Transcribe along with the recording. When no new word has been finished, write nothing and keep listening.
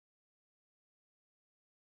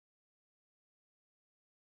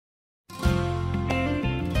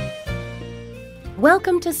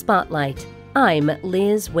Welcome to Spotlight. I'm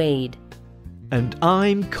Liz Waid. And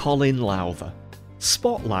I'm Colin Lowther.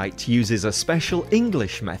 Spotlight uses a special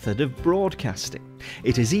English method of broadcasting.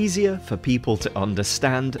 It is easier for people to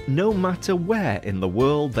understand no matter where in the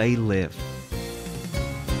world they live.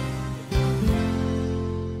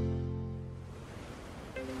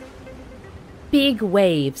 Big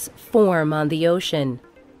waves form on the ocean.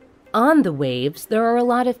 On the waves, there are a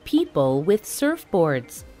lot of people with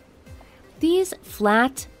surfboards. These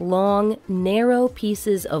flat, long, narrow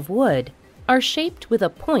pieces of wood are shaped with a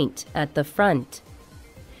point at the front.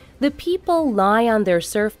 The people lie on their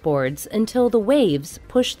surfboards until the waves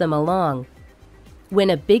push them along. When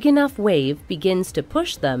a big enough wave begins to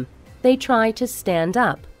push them, they try to stand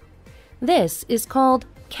up. This is called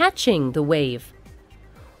catching the wave.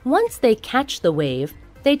 Once they catch the wave,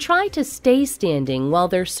 they try to stay standing while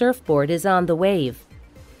their surfboard is on the wave.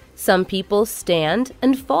 Some people stand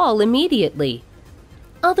and fall immediately.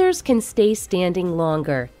 Others can stay standing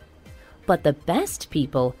longer. But the best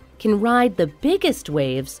people can ride the biggest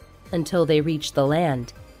waves until they reach the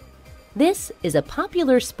land. This is a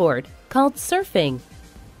popular sport called surfing.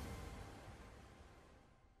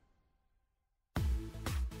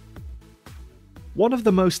 One of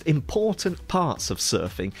the most important parts of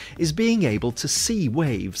surfing is being able to see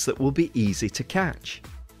waves that will be easy to catch.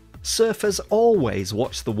 Surfers always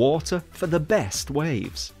watch the water for the best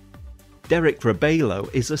waves. Derek Rabelo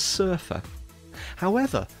is a surfer.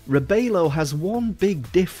 However, Rabelo has one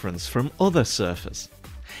big difference from other surfers.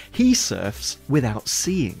 He surfs without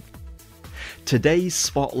seeing. Today's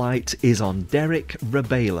spotlight is on Derek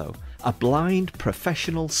Rabelo, a blind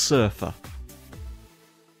professional surfer.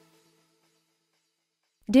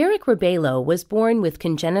 Derek Rabelo was born with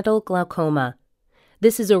congenital glaucoma.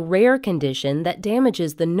 This is a rare condition that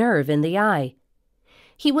damages the nerve in the eye.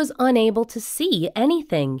 He was unable to see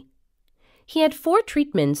anything. He had 4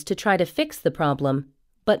 treatments to try to fix the problem,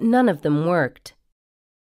 but none of them worked.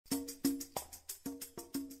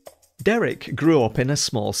 Derek grew up in a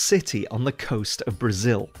small city on the coast of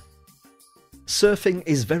Brazil. Surfing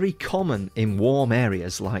is very common in warm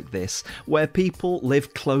areas like this, where people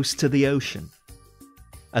live close to the ocean.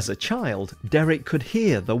 As a child, Derek could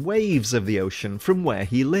hear the waves of the ocean from where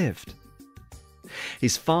he lived.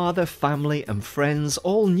 His father, family and friends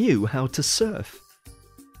all knew how to surf.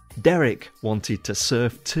 Derek wanted to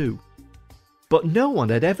surf too. But no one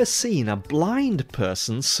had ever seen a blind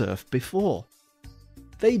person surf before.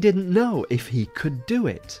 They didn't know if he could do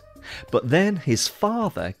it. But then his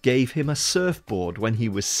father gave him a surfboard when he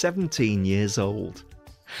was 17 years old.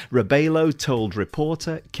 Rabelo told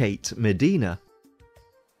reporter Kate Medina,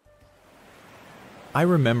 I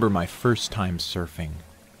remember my first time surfing.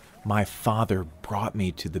 My father brought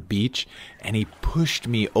me to the beach and he pushed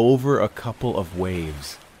me over a couple of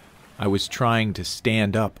waves. I was trying to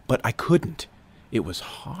stand up, but I couldn't. It was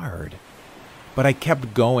hard. But I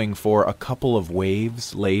kept going for a couple of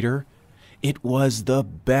waves later. It was the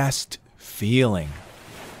best feeling.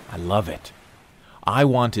 I love it. I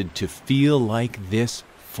wanted to feel like this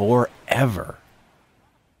forever.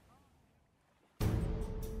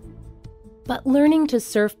 But learning to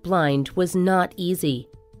surf blind was not easy.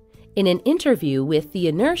 In an interview with The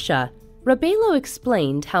Inertia, Rabelo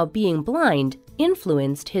explained how being blind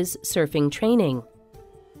influenced his surfing training.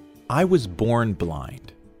 I was born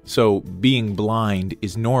blind, so being blind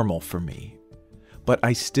is normal for me. But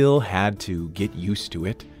I still had to get used to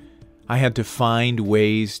it. I had to find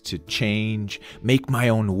ways to change, make my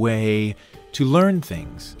own way, to learn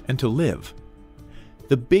things, and to live.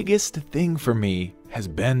 The biggest thing for me has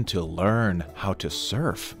been to learn how to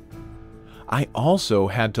surf. I also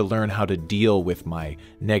had to learn how to deal with my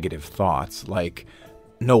negative thoughts, like,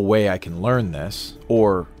 no way I can learn this,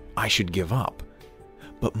 or I should give up.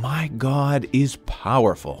 But my God is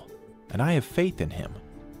powerful, and I have faith in Him.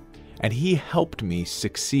 And He helped me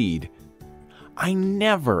succeed. I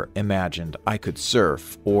never imagined I could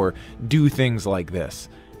surf or do things like this,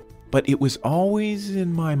 but it was always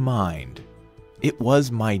in my mind. It was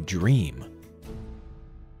my dream.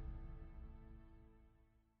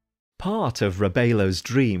 Part of Rabelo's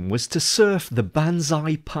dream was to surf the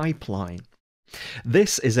Banzai Pipeline.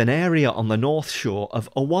 This is an area on the north shore of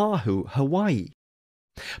Oahu, Hawaii.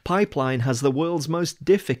 Pipeline has the world's most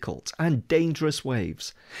difficult and dangerous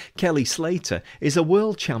waves. Kelly Slater is a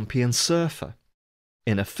world champion surfer.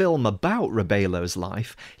 In a film about Rabelo's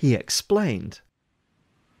life, he explained,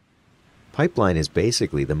 Pipeline is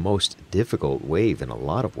basically the most difficult wave in a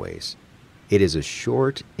lot of ways. It is a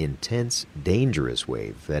short, intense, dangerous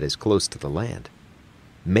wave that is close to the land.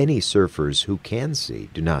 Many surfers who can see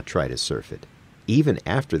do not try to surf it, even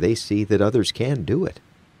after they see that others can do it.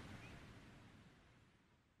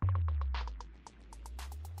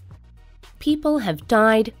 People have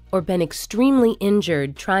died or been extremely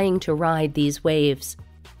injured trying to ride these waves.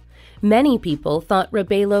 Many people thought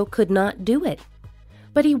Rabelo could not do it,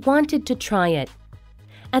 but he wanted to try it.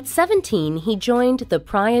 At 17, he joined the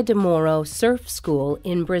Praia de Moro surf school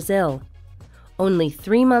in Brazil. Only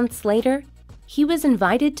 3 months later, he was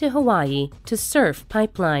invited to Hawaii to surf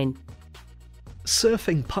pipeline.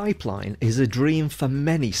 Surfing pipeline is a dream for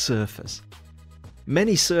many surfers.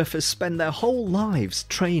 Many surfers spend their whole lives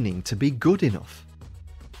training to be good enough.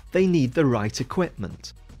 They need the right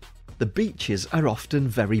equipment. The beaches are often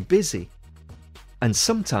very busy. And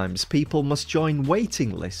sometimes people must join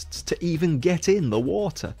waiting lists to even get in the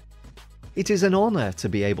water. It is an honour to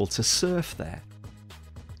be able to surf there.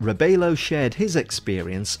 Rabelo shared his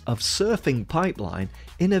experience of surfing pipeline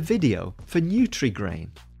in a video for Nutrigrain.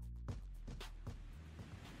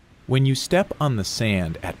 When you step on the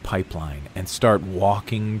sand at Pipeline and start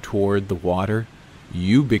walking toward the water,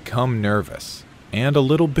 you become nervous and a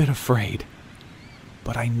little bit afraid.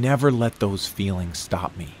 But I never let those feelings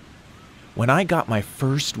stop me. When I got my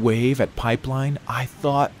first wave at Pipeline, I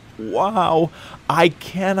thought, wow, I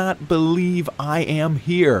cannot believe I am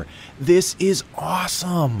here. This is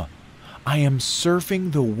awesome. I am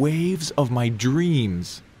surfing the waves of my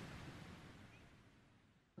dreams.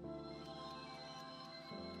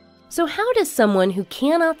 So how does someone who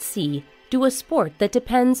cannot see do a sport that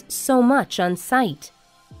depends so much on sight?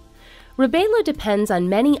 Rabelo depends on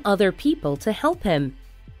many other people to help him.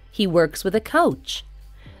 He works with a coach.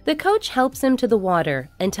 The coach helps him to the water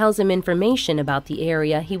and tells him information about the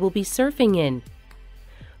area he will be surfing in.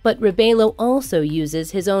 But Rabelo also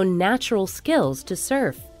uses his own natural skills to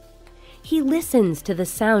surf. He listens to the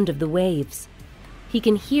sound of the waves. He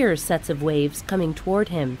can hear sets of waves coming toward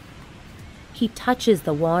him. He touches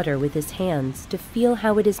the water with his hands to feel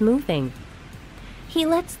how it is moving. He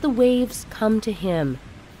lets the waves come to him.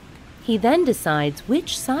 He then decides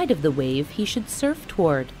which side of the wave he should surf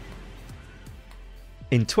toward.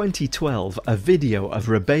 In 2012, a video of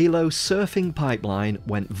Rabelo surfing pipeline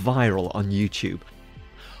went viral on YouTube.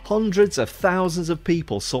 Hundreds of thousands of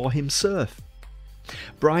people saw him surf.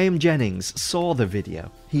 Brian Jennings saw the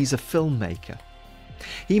video. He's a filmmaker.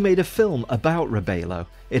 He made a film about Rabelo.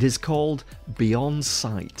 It is called Beyond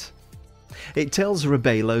Sight. It tells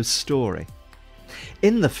Rabelo's story.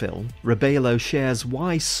 In the film, Rabelo shares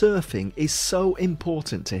why surfing is so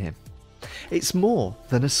important to him. It's more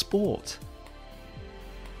than a sport.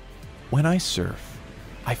 When I surf,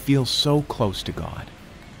 I feel so close to God.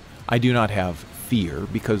 I do not have fear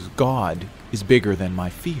because God is bigger than my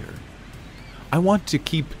fear. I want to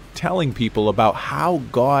keep telling people about how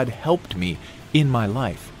God helped me in my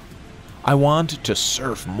life. I want to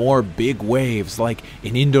surf more big waves like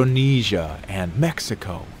in Indonesia and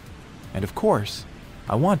Mexico. And of course,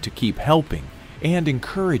 I want to keep helping and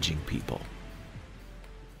encouraging people.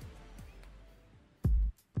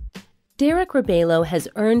 Derek Rabelo has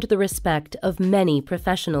earned the respect of many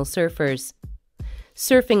professional surfers.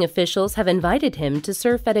 Surfing officials have invited him to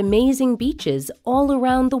surf at amazing beaches all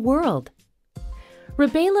around the world.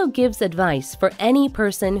 Rabelo gives advice for any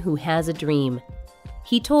person who has a dream.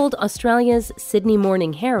 He told Australia's Sydney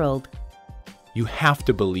Morning Herald, "You have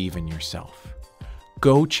to believe in yourself.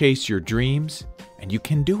 Go chase your dreams, and you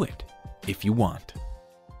can do it if you want."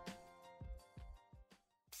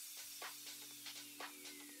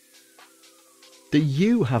 Do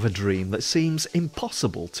you have a dream that seems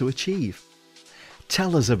impossible to achieve?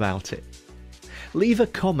 Tell us about it. Leave a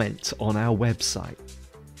comment on our website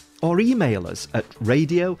or email us at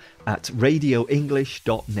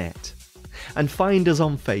radio@radioenglish.net and find us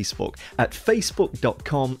on Facebook at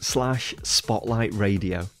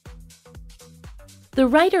facebook.com/spotlightradio. The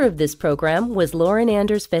writer of this program was Lauren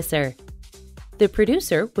Anders Visser. The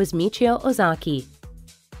producer was Michio Ozaki.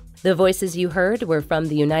 The voices you heard were from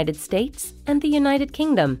the United States and the United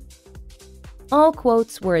Kingdom. All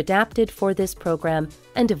quotes were adapted for this program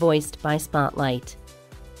and voiced by Spotlight.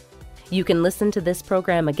 You can listen to this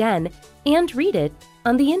program again and read it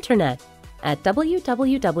on the internet at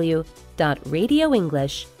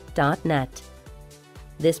www.radioenglish.net.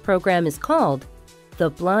 This program is called The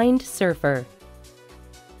Blind Surfer.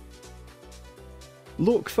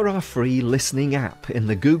 Look for our free listening app in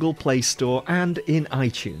the Google Play Store and in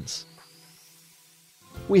iTunes.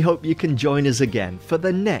 We hope you can join us again for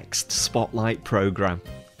the next Spotlight program.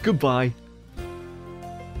 Goodbye.